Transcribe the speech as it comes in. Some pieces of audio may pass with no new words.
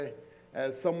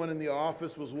as someone in the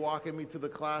office was walking me to the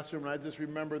classroom, and I just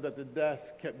remember that the desk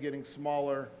kept getting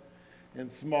smaller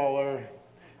and smaller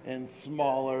and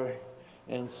smaller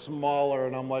and smaller.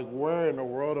 And I'm like, where in the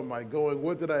world am I going?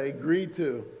 What did I agree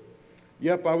to?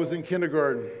 Yep, I was in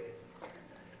kindergarten.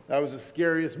 That was the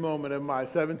scariest moment in my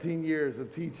 17 years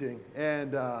of teaching.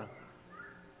 And I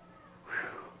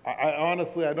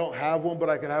honestly, I don't have one, but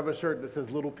I could have a shirt that says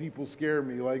 "Little people scare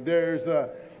me." Like there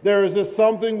is just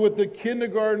something with the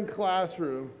kindergarten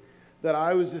classroom that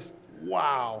I was just,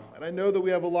 wow. And I know that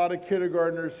we have a lot of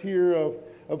kindergartners here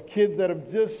of kids that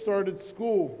have just started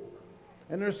school.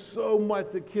 And there's so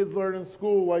much that kids learn in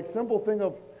school, like simple thing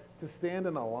of to stand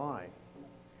in a line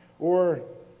or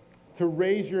to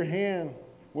raise your hand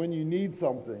when you need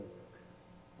something.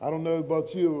 I don't know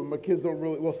about you, but my kids don't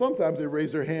really, well, sometimes they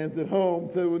raise their hands at home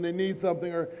when they need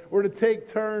something, or to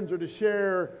take turns, or to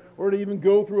share, or to even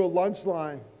go through a lunch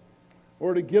line,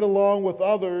 or to get along with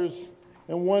others.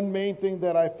 And one main thing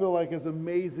that I feel like is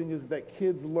amazing is that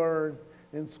kids learn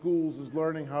in schools is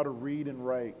learning how to read and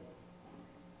write.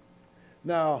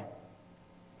 Now,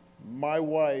 my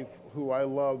wife, who I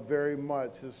love very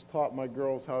much, has taught my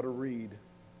girls how to read.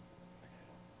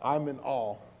 I'm in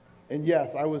awe. And yes,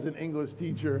 I was an English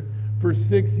teacher for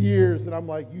 6 years, and I'm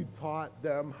like, you taught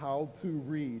them how to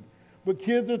read. But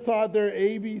kids are taught their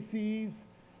ABCs,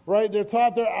 right? They're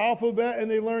taught their alphabet,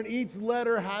 and they learn each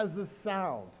letter has a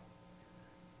sound.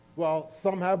 Well,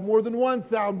 some have more than one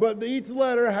sound, but each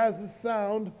letter has a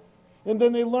sound. And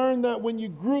then they learn that when you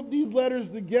group these letters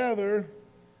together,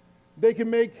 they can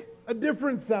make a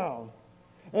different sound.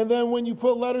 And then when you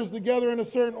put letters together in a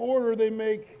certain order, they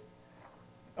make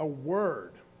a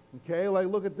word. Okay, like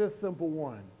look at this simple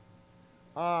one.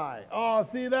 I. Oh,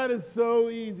 see, that is so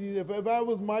easy. If that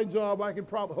was my job, I could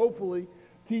probably, hopefully,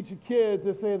 teach a kid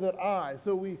to say that I.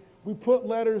 So we put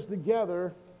letters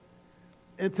together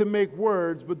and to make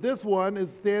words, but this one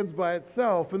stands by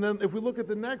itself. And then if we look at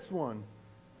the next one,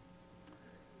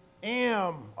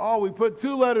 am. Oh, we put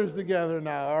two letters together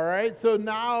now, all right? So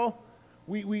now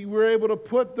we were able to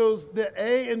put the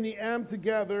A and the M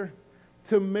together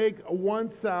to make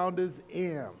one sound as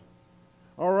am.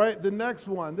 All right, the next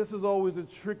one. This is always a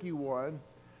tricky one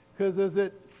because is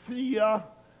it fia?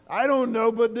 I don't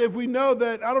know, but if we know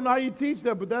that, I don't know how you teach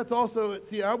that, but that's also,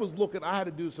 see, I had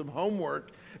to do some homework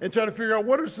and try to figure out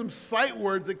what are some sight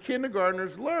words that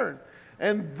kindergartners learn.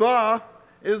 And the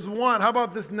is one. How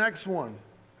about this next one?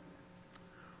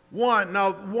 One.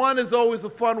 Now, one is always a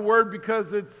fun word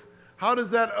because it's, how does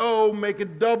that O make a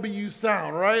W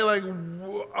sound, right? Like,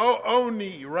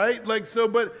 oni, right? Like, so,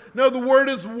 but no, the word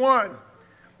is one.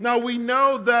 Now, we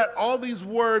know that all these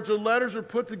words or letters are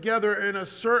put together in a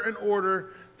certain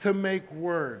order to make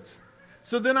words.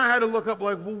 So then I had to look up,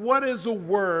 like, well, what is a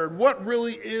word? What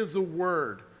really is a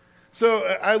word? So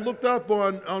I looked up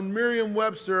on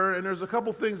Merriam-Webster, and there's a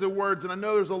couple things of words, and I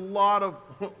know there's a lot of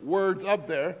words up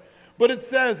there. But it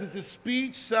says it's a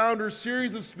speech, sound, or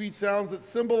series of speech sounds that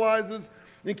symbolizes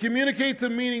and communicates a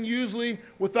meaning usually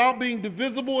without being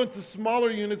divisible into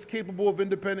smaller units capable of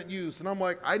independent use. And I'm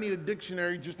like, I need a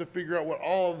dictionary just to figure out what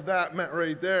all of that meant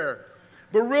right there.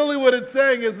 But really what it's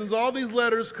saying is all these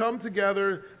letters come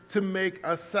together to make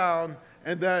a sound,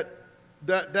 and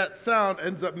that sound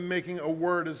ends up making a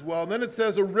word as well. And then it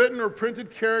says a written or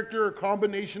printed character or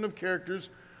combination of characters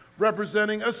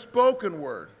representing a spoken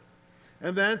word.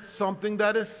 And then something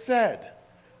that is said.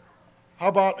 How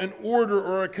about an order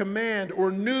or a command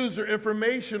or news or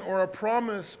information or a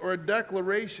promise or a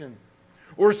declaration?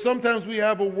 Or sometimes we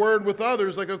have a word with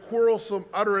others like a quarrelsome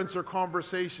utterance or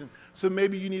conversation. So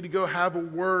maybe you need to go have a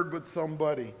word with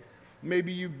somebody.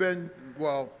 Maybe you've been,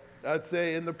 well, I'd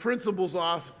say in the principal's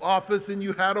office and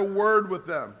you had a word with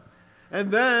them.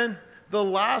 And then the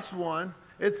last one,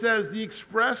 it says the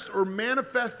expressed or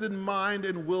manifested mind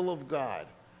and will of God.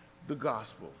 The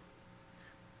gospel.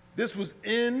 This was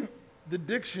in the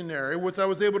dictionary, which I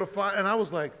was able to find, and I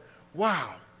was like,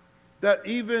 wow, that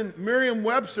even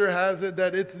Merriam-Webster has it,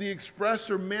 that it's the expressed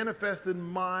or manifested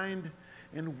mind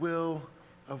and will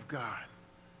of God.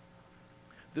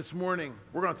 This morning,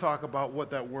 we're going to talk about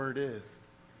what that word is.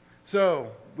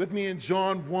 So, with me in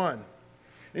John 1.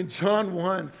 In John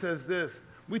 1 says this.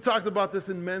 We talked about this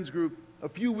in men's group a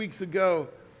few weeks ago,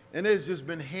 and it's just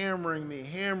been hammering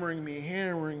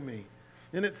me.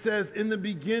 And it says, in the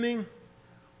beginning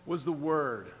was the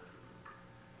Word,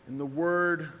 and the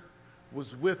Word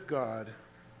was with God,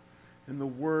 and the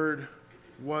Word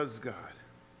was God.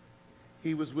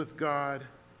 He was with God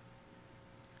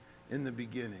in the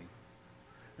beginning.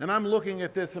 And I'm looking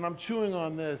at this, and I'm chewing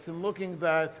on this, and looking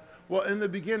that Well, in the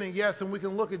beginning, yes, and we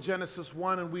can look at Genesis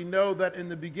 1 and we know that in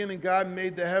the beginning God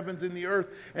made the heavens and the earth.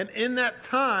 And in that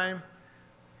time,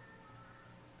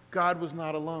 God was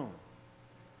not alone.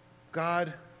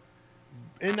 God,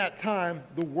 in that time,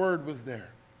 the Word was there.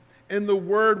 And the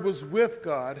Word was with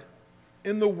God,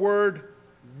 and the Word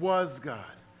was God.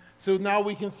 So now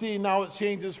we can see, now it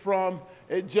changes from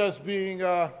it just being,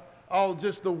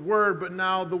 just the Word, but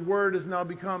now the Word has now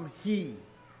become He.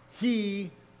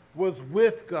 He was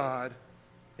with God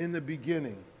in the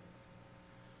beginning.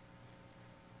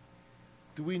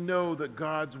 Do we know that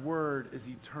God's Word is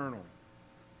eternal?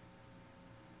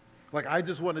 Like, I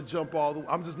just want to jump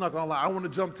I'm just not going to lie. I want to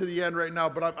jump to the end right now,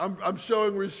 but I'm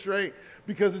showing restraint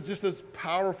because it's just as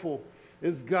powerful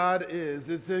as God is.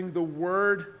 It's saying the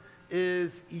Word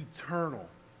is eternal.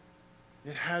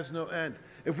 It has no end.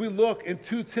 If we look in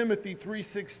 2 Timothy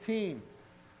 3:16,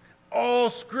 all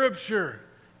Scripture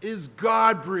is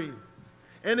God-breathed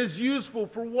and is useful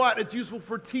for what? It's useful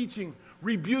for teaching,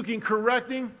 rebuking,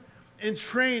 correcting, and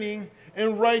training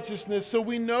in righteousness. So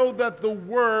we know that the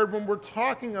Word, when we're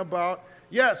talking about,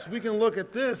 yes, we can look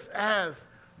at this as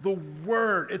the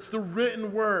Word. It's the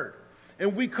written Word.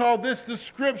 And we call this the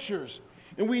Scriptures.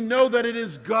 And we know that it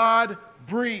is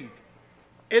God-breathed.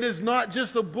 It is not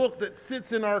just a book that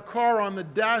sits in our car on the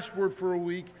dashboard for a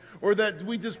week, or that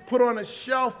we just put on a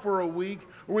shelf for a week,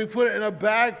 or we put it in a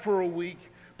bag for a week.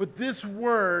 But this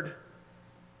Word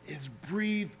is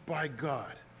breathed by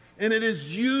God. And it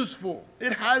is useful.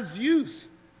 It has use.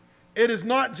 It is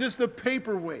not just a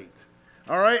paperweight.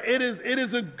 All right? It is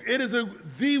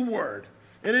the Word.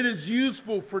 And it is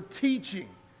useful for teaching.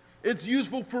 It's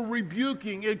useful for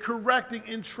rebuking and correcting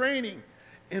and training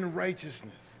in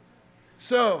righteousness.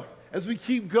 So, as we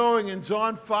keep going in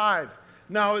John 5,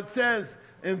 now it says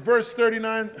in verse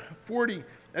 39, 40,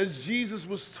 as Jesus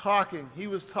was talking, he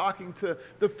was talking to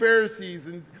the Pharisees,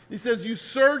 and he says, you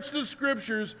search the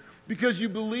Scriptures because you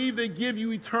believe they give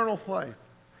you eternal life.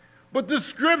 But the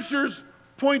Scriptures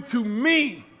point to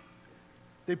me.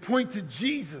 They point to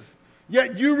Jesus.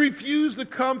 Yet you refuse to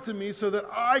come to me so that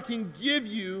I can give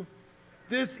you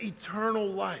this eternal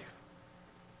life.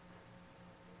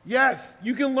 Yes,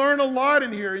 you can learn a lot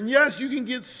in here, and yes, you can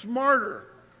get smarter.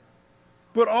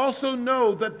 But also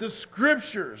know that the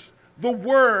Scriptures, the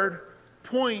Word,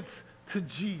 points to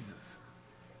Jesus.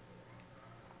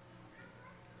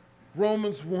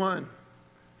 Romans 1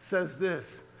 says this.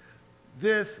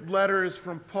 This letter is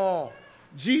from Paul,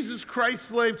 Jesus Christ's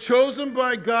slave, chosen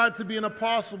by God to be an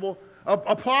apostle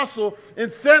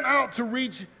and sent out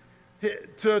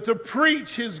to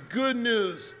preach His good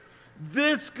news.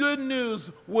 This good news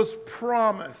was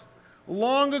promised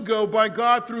long ago by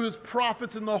God through His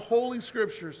prophets in the Holy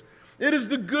Scriptures. It is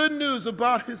the good news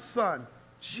about His Son,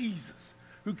 Jesus,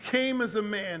 who came as a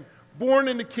man, born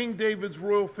into King David's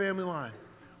royal family line.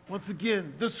 Once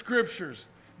again, the Scriptures,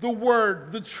 the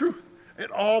Word, the truth,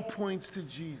 it all points to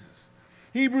Jesus.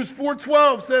 Hebrews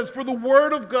 4:12 says, for the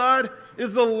Word of God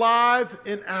is alive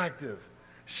and active,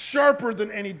 sharper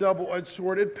than any double-edged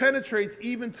sword. It penetrates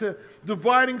even to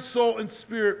dividing soul and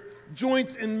spirit,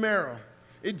 joints and marrow.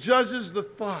 It judges the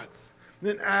thoughts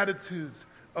and attitudes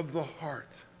of the heart.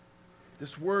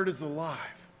 This Word is alive.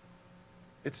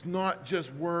 It's not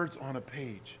just words on a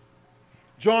page.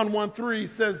 John 1:3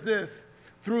 says this,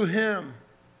 through Him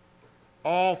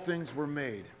all things were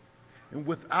made, and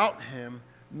without Him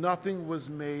nothing was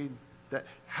made that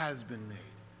has been made.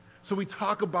 So we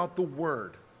talk about the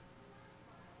Word.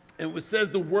 And it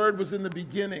says the Word was in the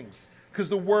beginning, because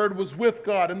the Word was with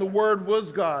God, and the Word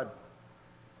was God.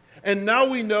 And now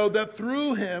we know that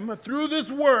through Him, through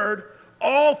this Word,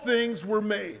 all things were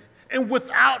made. And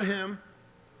without Him,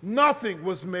 nothing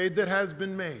was made that has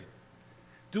been made.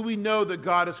 Do we know that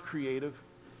God is creative?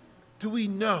 Do we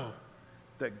know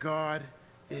that God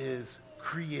is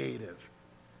creative?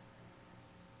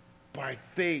 By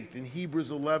faith, in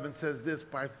Hebrews 11 says this,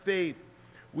 by faith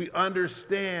we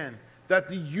understand that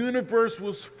the universe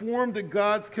was formed at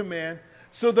God's command,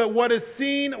 so that what is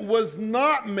seen was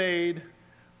not made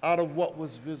out of what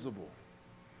was visible.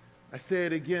 I say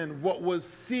it again, what was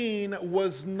seen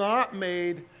was not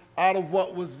made out of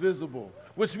what was visible,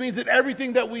 which means that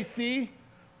everything that we see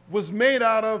was made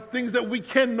out of things that we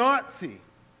cannot see.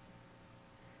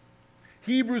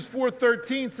 Hebrews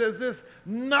 4:13 says this,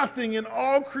 nothing in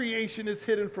all creation is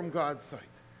hidden from God's sight.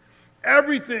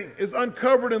 Everything is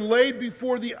uncovered and laid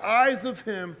before the eyes of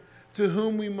Him to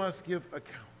whom we must give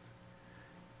account.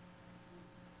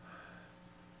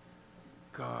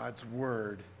 God's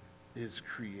Word is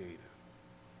creative.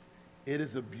 It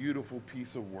is a beautiful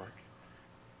piece of work.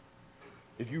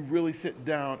 If you really sit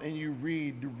down and you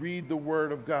read the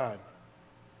Word of God,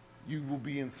 you will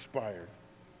be inspired.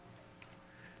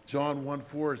 John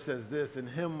 1:4 says this, "In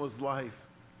him was life,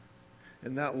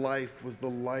 and that life was the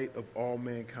light of all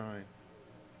mankind."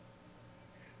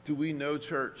 Do we know,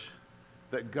 church,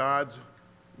 that God's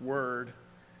word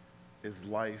is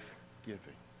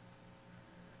life-giving?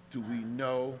 Do we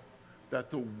know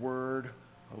that the word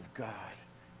of God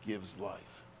gives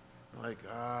life? Like,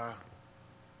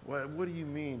 what do you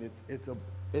mean?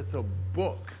 It's a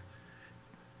book.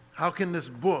 How can this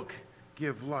book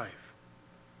give life?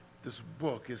 This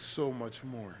book is so much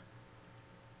more.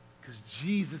 Because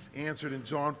Jesus answered in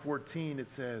John 14, it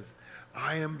says,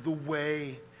 "I am the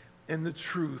way and the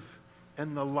truth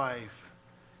and the life,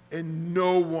 and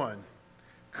no one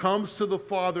comes to the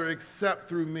Father except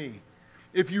through me.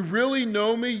 If you really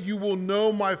know me, you will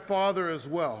know my Father as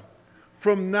well.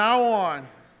 From now on,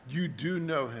 you do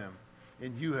know him,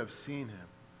 and you have seen him."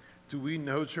 Do we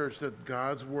know, church, that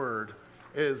God's word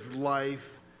is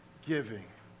life-giving?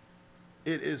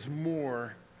 It is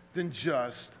more than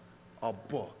just a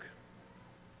book.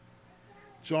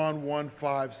 John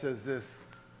 1:5 says this,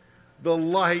 "The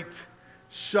light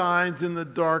shines in the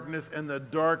darkness, and the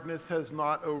darkness has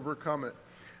not overcome it."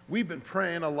 We've been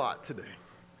praying a lot today.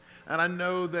 And I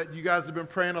know that you guys have been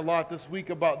praying a lot this week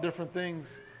about different things.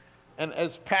 And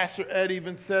as Pastor Ed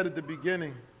even said at the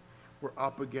beginning, we're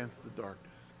up against the darkness.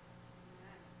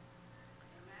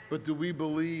 But do we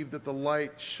believe that the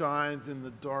light shines in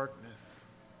the darkness?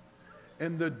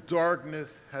 And the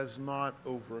darkness has not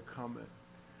overcome it.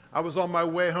 I was on my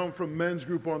way home from men's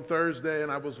group on Thursday,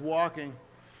 and I was walking.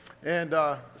 And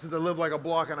since I live like a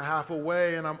block and a half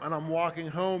away, and I'm walking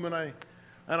home, and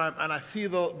I see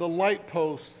the light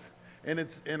post, and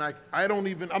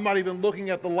I'm not even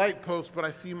looking at the light post, but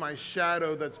I see my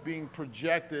shadow that's being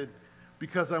projected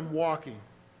because I'm walking.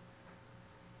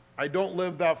 I don't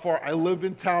live that far. I live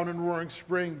in town in Roaring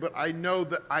Spring, but I know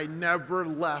that I never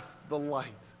left the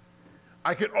light.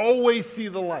 I could always see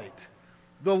the light.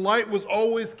 The light was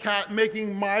always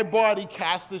making my body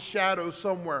cast a shadow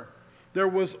somewhere. There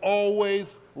was always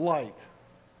light.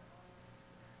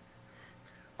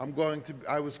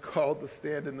 I was called to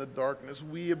stand in the darkness.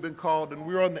 We have been called, and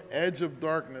we're on the edge of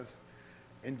darkness.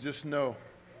 And just know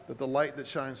that the light that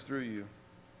shines through you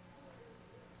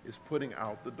is putting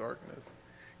out the darkness.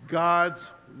 God's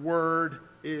word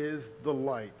is the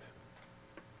light.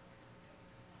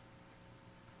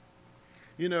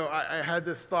 You know, I had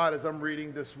this thought as I'm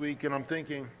reading this week, and I'm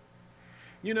thinking,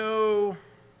 a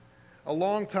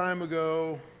long time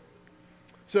ago,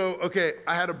 I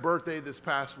had a birthday this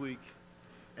past week,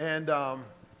 and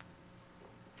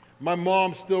my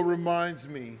mom still reminds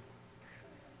me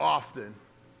often.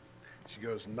 She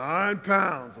goes, 9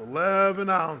 pounds, 11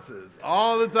 ounces,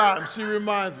 all the time. She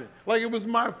reminds me, like it was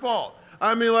my fault.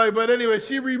 But anyway,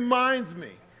 she reminds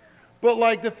me.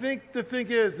 But the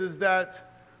thing is that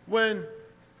when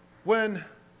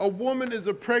a woman is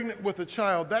pregnant with a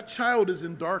child, that child is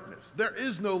in darkness. There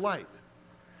is no light.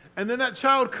 And then that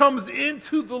child comes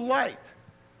into the light.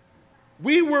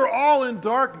 We were all in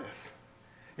darkness.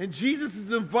 And Jesus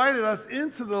has invited us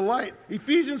into the light.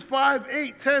 Ephesians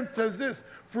 5:8-10 says this,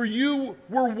 "For you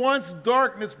were once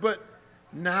darkness, but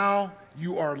now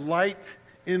you are light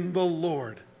in the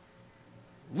Lord.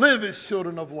 Live as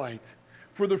children of light.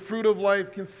 For the fruit of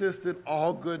life consists in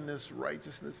all goodness,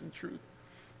 righteousness, and truth.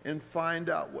 And find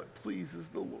out what pleases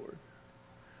the Lord."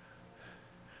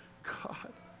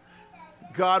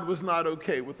 God was not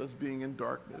okay with us being in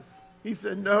darkness. He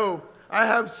said, "No, I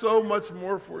have so much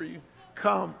more for you.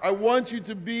 Come, I want you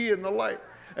to be in the light."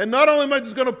 And not only am I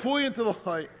just going to pull you into the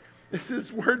light,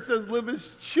 this word says live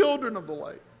as children of the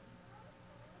light.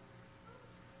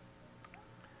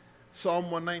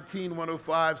 Psalm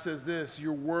 119:105 says this,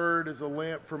 "Your word is a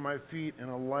lamp for my feet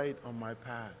and a light on my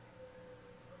path."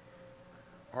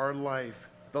 Our life,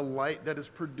 the light that is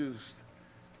produced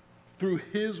through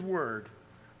his word,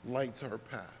 lights our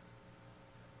path.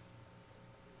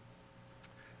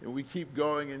 And we keep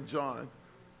going in John.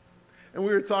 And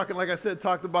we were talking, like I said,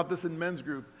 talked about this in men's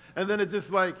group. And then it's just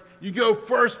like, you go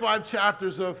first 5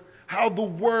 chapters of how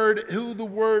God's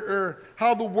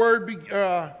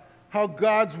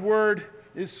word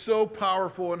is so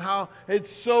powerful and how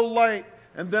it's so light.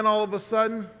 And then all of a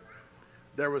sudden,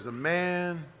 there was a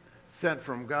man sent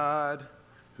from God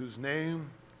whose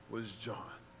name was John.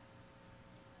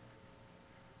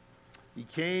 He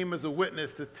came as a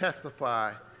witness to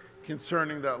testify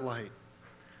concerning that light,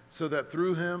 so that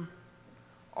through him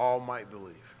all might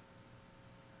believe.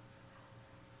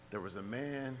 There was a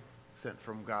man sent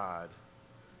from God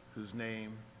whose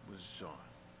name was John.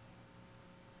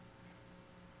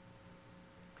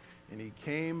 And he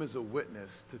came as a witness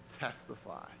to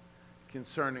testify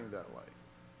concerning that light,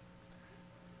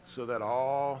 so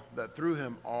that through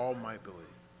him all might believe.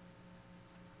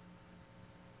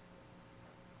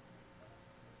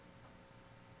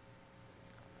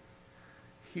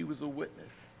 He was a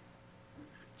witness.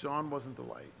 John wasn't the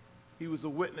light. He was a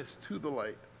witness to the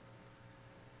light.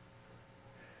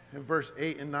 And verse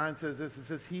 8 and 9 says this. It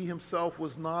says, he himself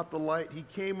was not the light. He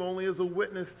came only as a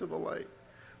witness to the light.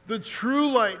 The true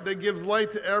light that gives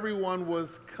light to everyone was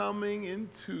coming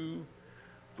into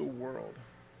the world.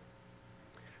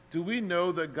 Do we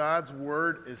know that God's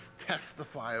word is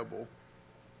testifiable?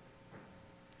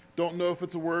 Don't know if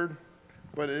it's a word,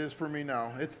 but it is for me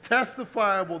now. It's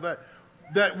testifiable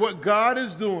that what God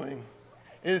is doing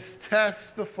is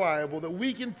testifiable, that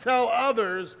we can tell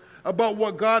others about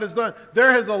what God has done.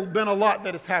 There has been a lot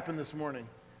that has happened this morning.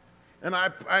 And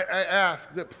I ask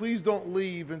that please don't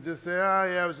leave and just say, oh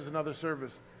yeah, it was just another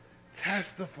service.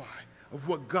 Testify of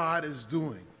what God is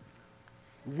doing.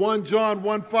 1 John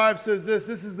 1:5 says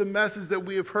this is the message that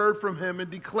we have heard from him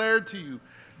and declared to you.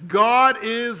 God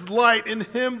is light. In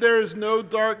him there is no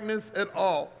darkness at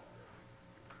all.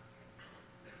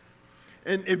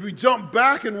 And if we jump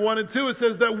back in 1 and 2, it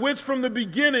says that which from the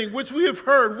beginning, which we have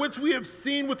heard, which we have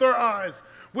seen with our eyes,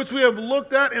 which we have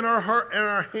looked at and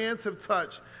our hands have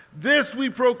touched. This we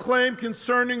proclaim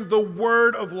concerning the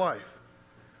word of life.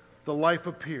 The life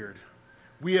appeared.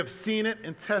 We have seen it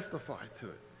and testified to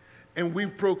it. And we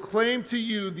proclaim to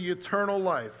you the eternal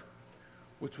life,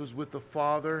 which was with the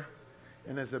Father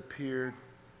and has appeared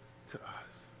to us.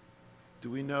 Do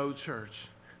we know, church,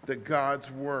 that God's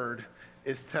word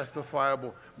is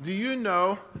testifiable? Do you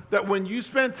know that when you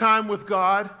spend time with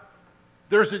God,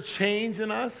 there's a change in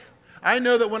us? I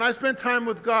know that when I spend time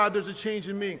with God, there's a change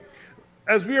in me.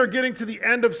 As we are getting to the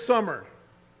end of summer,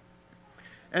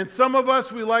 and some of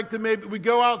us, we like to maybe we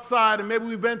go outside and maybe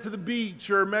we've been to the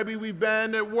beach, or maybe we've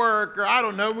been at work, or I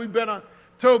don't know, we've been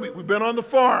on the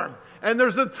farm. And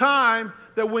there's a time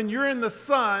that when you're in the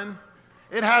sun,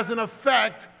 it has an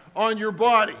effect on your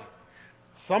body.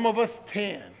 Some of us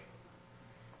tan.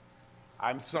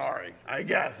 I'm sorry, I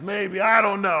guess, maybe, I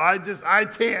don't know. I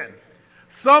tan.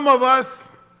 Some of us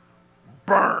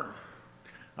burn.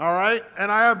 All right?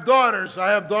 And I have daughters. I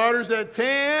have daughters that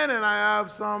tan, and I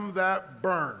have some that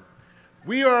burn.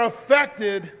 We are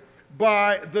affected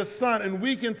by the sun, and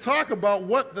we can talk about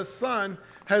what the sun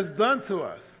has done to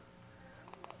us.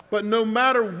 But no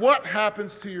matter what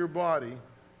happens to your body,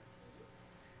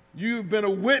 you've been a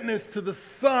witness to the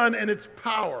sun and its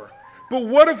power. But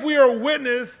what if we are a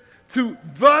witness to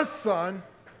the sun?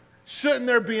 Shouldn't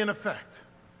there be an effect?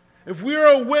 If we are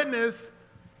a witness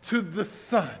to the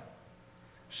sun,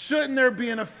 shouldn't there be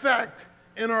an effect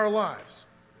in our lives?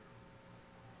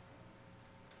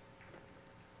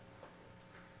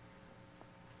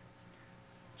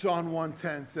 John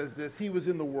 1:10 says this, he was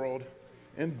in the world,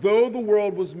 and though the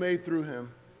world was made through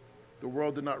him, the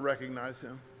world did not recognize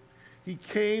him. He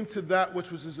came to that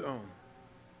which was his own,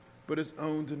 but his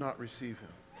own did not receive him.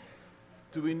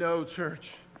 Do we know,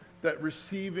 church, that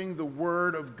receiving the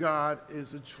word of God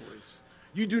is a choice?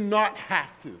 You do not have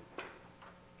to.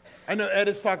 I know Ed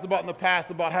has talked about in the past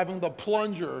about having the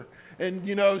plunger and,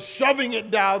 shoving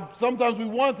it down. Sometimes we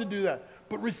want to do that.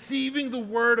 But receiving the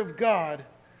word of God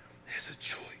is a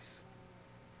choice.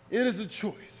 It is a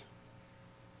choice.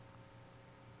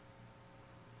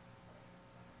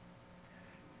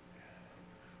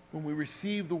 When we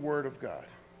receive the word of God,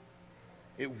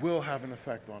 it will have an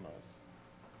effect on us.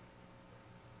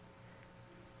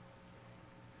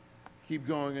 Keep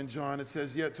going in John. It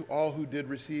says, yet to all who did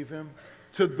receive him,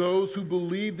 to those who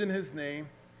believed in his name,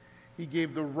 he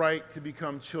gave the right to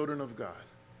become children of God.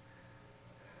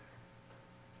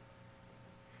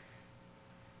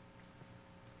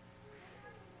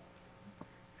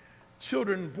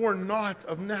 Children born not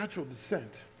of natural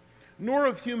descent, nor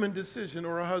of human decision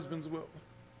or a husband's will,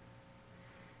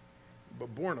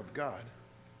 but born of God.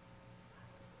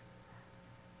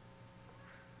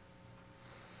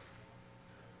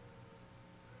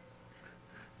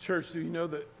 Church, do you know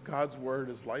that God's word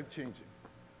is life-changing?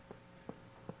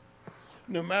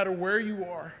 No matter where you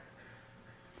are,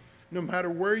 no matter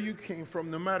where you came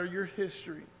from, no matter your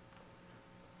history,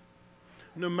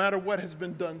 no matter what has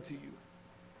been done to you,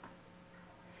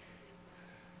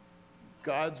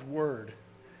 God's word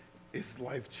is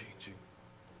life-changing.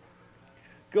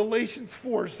 Galatians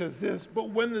 4 says this,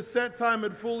 but when the set time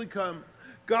had fully come,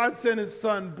 God sent his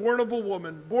son, born of a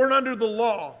woman, born under the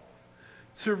law,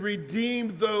 to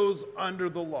redeem those under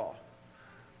the law,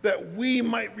 that we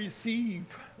might receive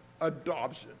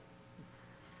adoption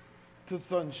to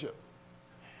sonship.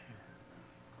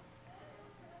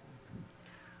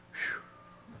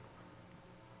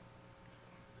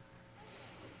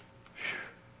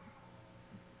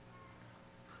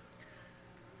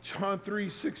 John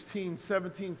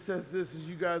 3:16-17 says this, as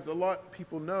you guys, a lot of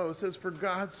people know. It says, "For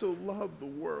God so loved the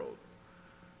world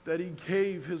that he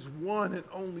gave his one and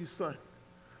only Son,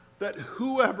 that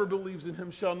whoever believes in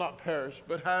him shall not perish,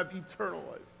 but have eternal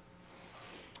life.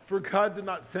 For God did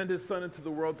not send his Son into the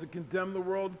world to condemn the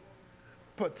world,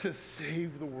 but to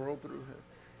save the world through him."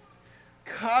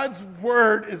 God's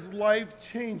word is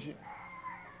life-changing.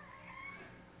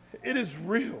 It is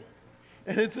real,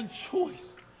 and it's a choice.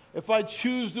 If I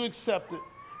choose to accept it,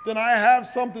 then I have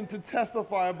something to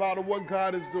testify about what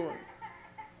God is doing.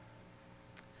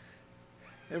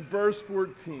 In verse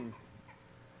 14,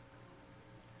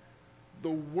 the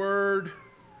Word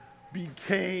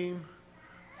became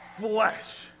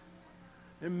flesh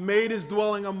and made his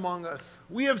dwelling among us.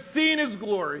 We have seen his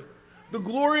glory, the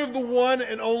glory of the one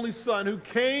and only Son, who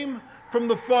came from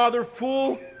the Father,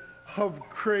 full of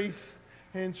grace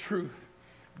and truth.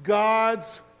 God's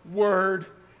Word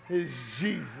is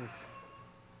Jesus.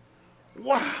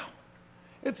 Wow.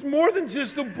 It's more than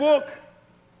just a book.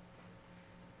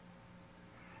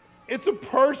 It's a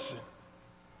person.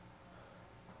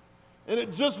 And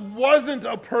it just wasn't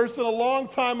a person a long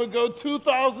time ago,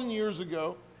 2,000 years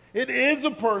ago. It is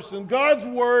a person. God's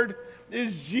Word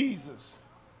is Jesus.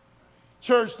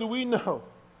 Church, do we know?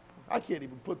 I can't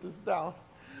even put this down.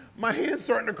 My hand's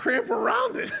starting to cramp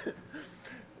around it.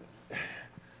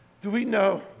 Do we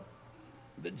know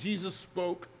that Jesus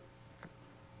spoke,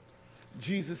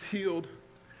 Jesus healed,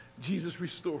 Jesus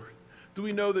restored? Do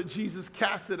we know that Jesus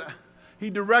cast it out?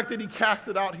 He directed, he cast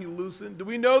it out, he loosened. Do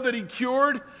we know that he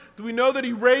cured? Do we know that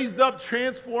he raised up,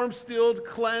 transformed, stilled,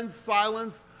 cleansed,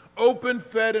 silenced, opened,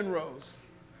 fed, and rose?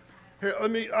 Here,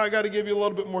 I got to give you a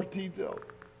little bit more detail.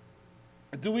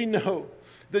 Do we know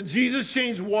that Jesus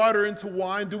changed water into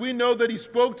wine? Do we know that he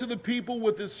spoke to the people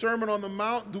with his Sermon on the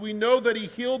Mount? Do we know that he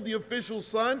healed the official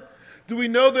son? Do we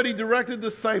know that he directed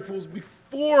disciples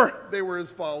before they were his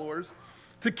followers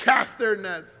to cast their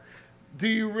nets? Do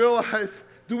you realize,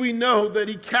 do we know that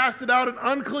he casted out an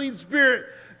unclean spirit?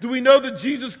 Do we know that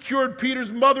Jesus cured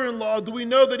Peter's mother-in-law? Do we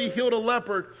know that he healed a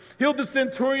leper, healed the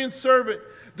centurion's servant?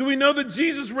 Do we know that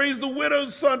Jesus raised the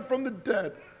widow's son from the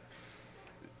dead?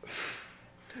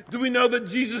 Do we know that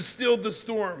Jesus stilled the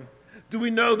storm? Do we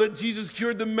know that Jesus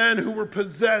cured the men who were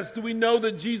possessed? Do we know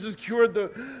that Jesus cured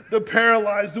the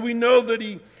paralyzed? Do we know that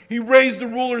he raised the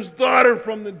ruler's daughter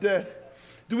from the dead?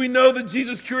 Do we know that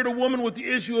Jesus cured a woman with the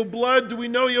issue of blood? Do we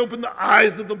know he opened the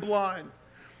eyes of the blind?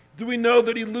 Do we know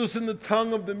that he loosened the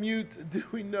tongue of the mute? Do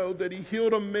we know that he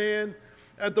healed a man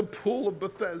at the pool of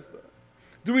Bethesda?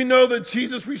 Do we know that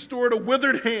Jesus restored a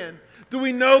withered hand? Do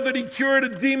we know that he cured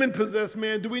a demon-possessed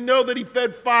man? Do we know that he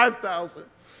fed 5,000?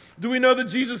 Do we know that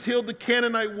Jesus healed the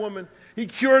Canaanite woman? He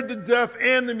cured the deaf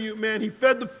and the mute man. He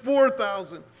fed the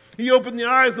 4,000. He opened the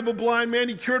eyes of a blind man.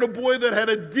 He cured a boy that had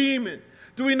a demon.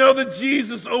 Do we know that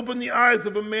Jesus opened the eyes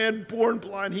of a man born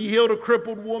blind? He healed a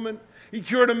crippled woman. He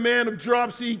cured a man of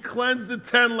dropsy. He cleansed the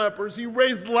 10 lepers. He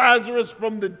raised Lazarus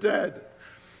from the dead.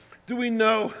 Do we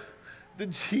know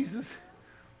that Jesus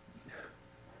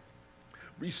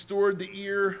restored the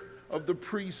ear of the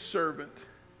priest's servant?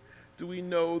 Do we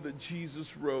know that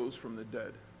Jesus rose from the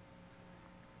dead?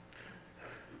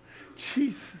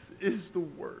 Jesus is the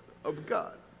Word of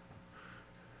God.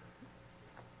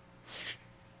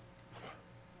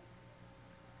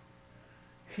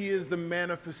 He is the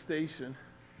manifestation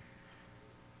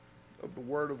of the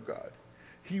Word of God.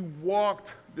 He walked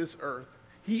this earth.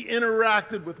 He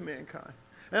interacted with mankind.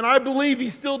 And I believe he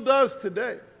still does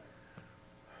today.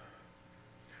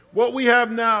 What we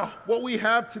have now, what we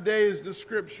have today is the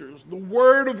Scriptures, the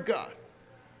Word of God.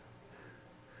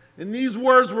 And these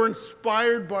words were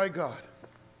inspired by God.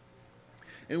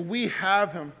 And we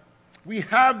have Him. We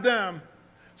have them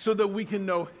so that we can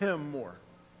know Him more.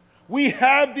 We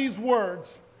have these words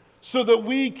so that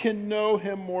we can know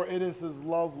Him more. It is His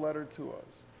love letter to us.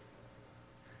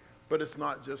 But it's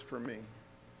not just for me.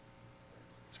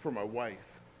 It's for my wife.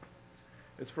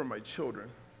 It's for my children.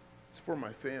 It's for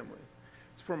my family.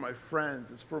 It's for my friends.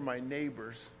 It's for my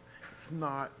neighbors. It's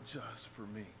not just for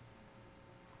me.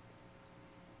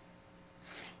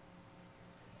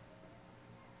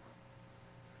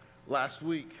 Last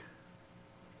week,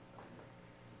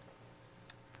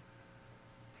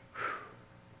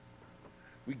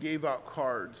 we gave out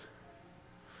cards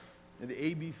and the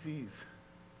ABCs.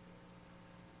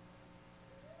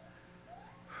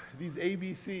 These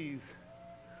ABCs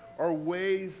are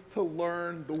ways to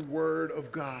learn the Word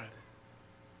of God.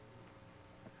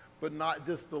 But not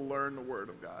just to learn the Word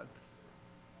of God,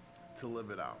 to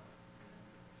live it out.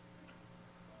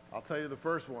 I'll tell you the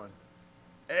first one.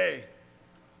 A,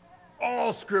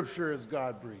 all Scripture is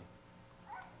God-breathed.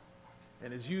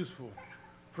 and is useful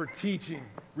for teaching,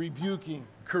 rebuking,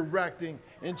 correcting,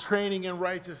 and training in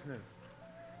righteousness.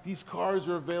 These cards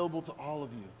are available to all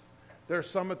of you. There are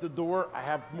some at the door. I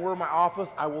have more in my office.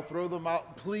 I will throw them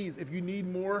out. Please, if you need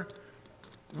more,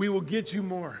 we will get you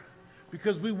more.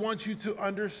 Because we want you to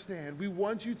understand. We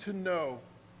want you to know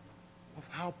of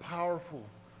how powerful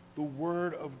the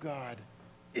Word of God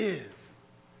is,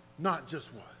 not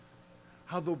just was.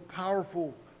 How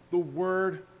powerful the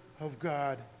Word of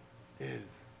God is.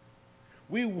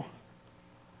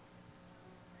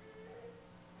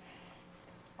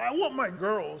 I want my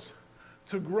girls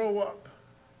to grow up,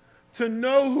 to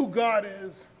know who God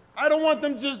is. I don't want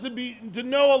them just to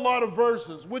know a lot of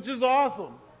verses, which is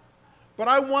awesome. But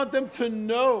I want them to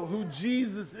know who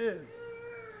Jesus is.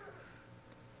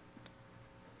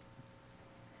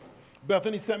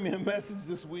 Bethany sent me a message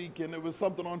this week, and it was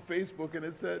something on Facebook, and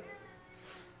it said,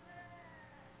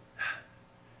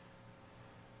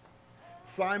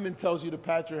 Simon tells you to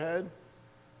pat your head.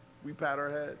 We pat our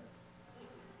head.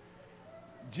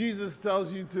 Jesus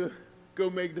tells you to go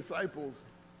make disciples.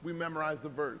 We memorize the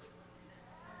verse.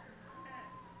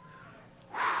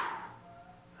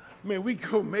 May we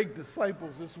go make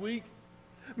disciples this week.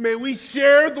 May we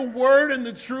share the word and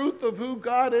the truth of who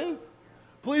God is.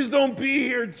 Please don't be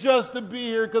here just to be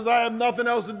here because I have nothing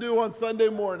else to do on Sunday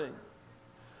morning.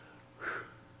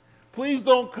 Please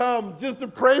don't come just to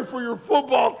pray for your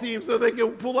football team so they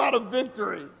can pull out a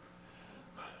victory.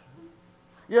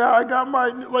 Yeah, I got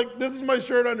this is my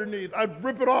shirt underneath. I'd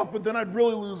rip it off, but then I'd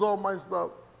really lose all my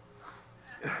stuff.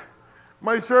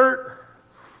 My shirt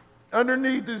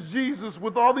underneath is Jesus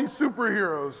with all these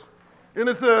superheroes. And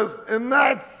it says, and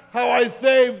that's how I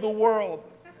save the world.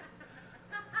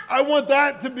 I want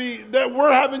that to be, that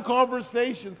we're having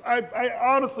conversations. I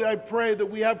honestly, I pray that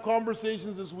we have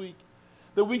conversations this week,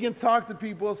 that we can talk to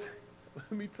people.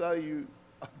 Let me tell you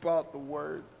about the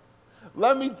word.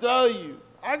 Let me tell you.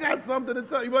 I got something to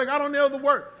tell you. Like, I don't know the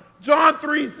word. John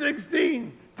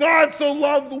 3:16. God so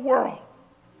loved the world.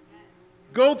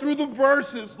 Go through the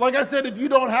verses. Like I said, if you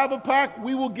don't have a pack,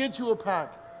 we will get you a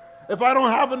pack. If I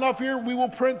don't have enough here, we will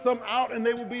print some out and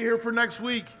they will be here for next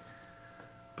week.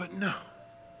 But no.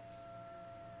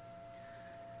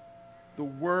 The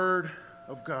Word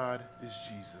of God is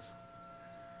Jesus.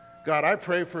 God, I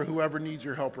pray for whoever needs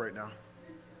your help right now.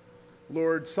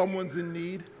 Lord, someone's in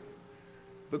need.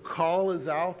 The call is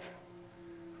out.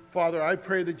 Father, I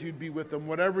pray that you'd be with them,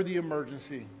 whatever the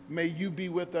emergency. May you be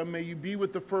with them. May you be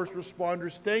with the first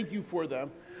responders. Thank you for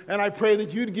them. And I pray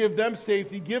that you'd give them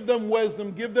safety, give them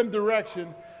wisdom, give them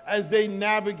direction as they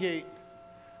navigate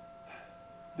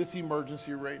this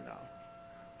emergency right now.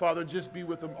 Father, just be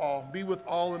with them all. Be with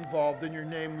all involved. In your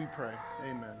name we pray.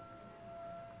 Amen.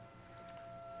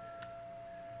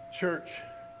 Church,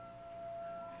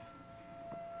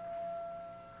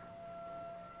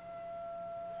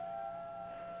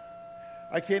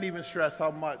 I can't even stress how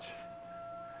much,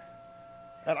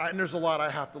 and there's a lot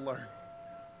I have to learn,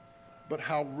 but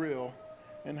how real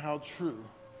and how true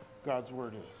God's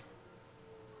Word is.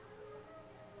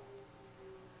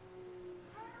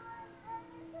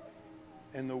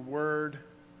 And the Word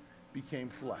became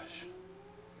flesh,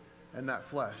 and that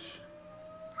flesh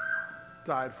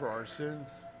died for our sins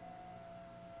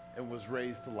and was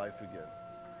raised to life again.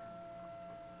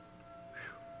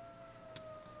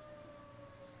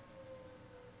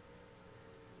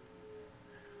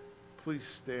 Please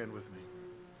stand with me.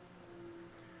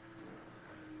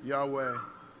 Yahweh,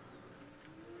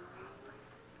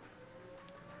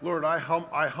 Lord, I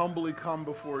humbly come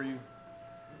before you.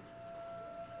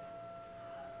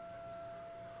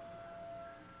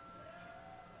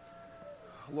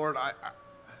 Lord,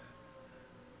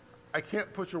 I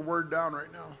can't put your word down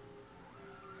right now.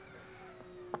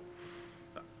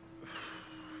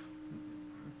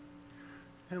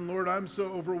 And Lord, I'm so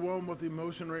overwhelmed with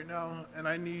emotion right now, and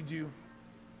I need you.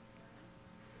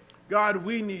 God,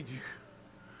 we need you.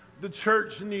 The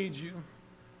church needs you.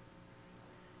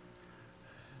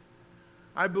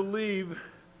 I believe,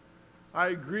 I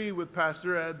agree with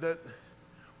Pastor Ed that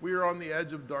we are on the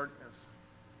edge of darkness.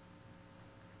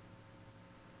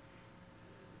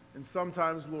 And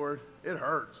sometimes, Lord, it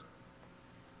hurts.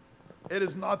 It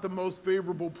is not the most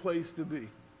favorable place to be.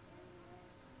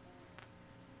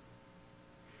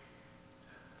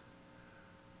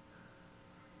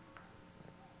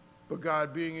 But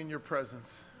God, being in your presence,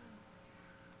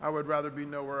 I would rather be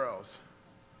nowhere else.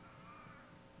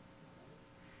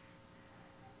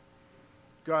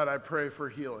 God, I pray for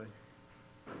healing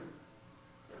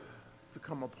to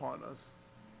come upon us.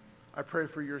 I pray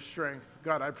for your strength.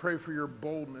 God, I pray for your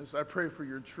boldness. I pray for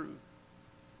your truth.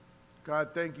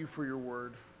 God, thank you for your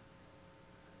word.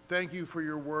 Thank you for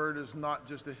your word is not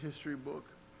just a history book,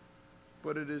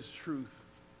 but it is truth.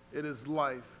 It is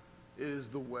life. It is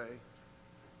the way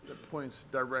that points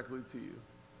directly to you.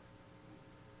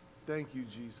 Thank you,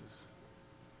 Jesus.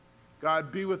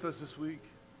 God, be with us this week.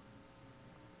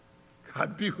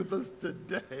 God, be with us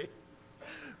today.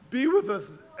 Be with us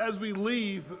as we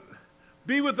leave.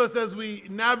 Be with us as we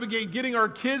navigate getting our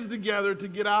kids together to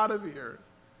get out of here.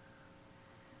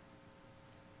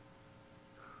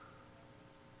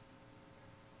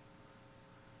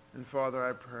 And Father,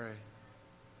 I pray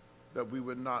that we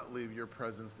would not leave your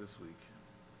presence this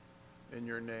week. In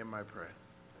your name I pray.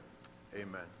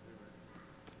 Amen.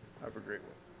 Have a great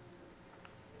one.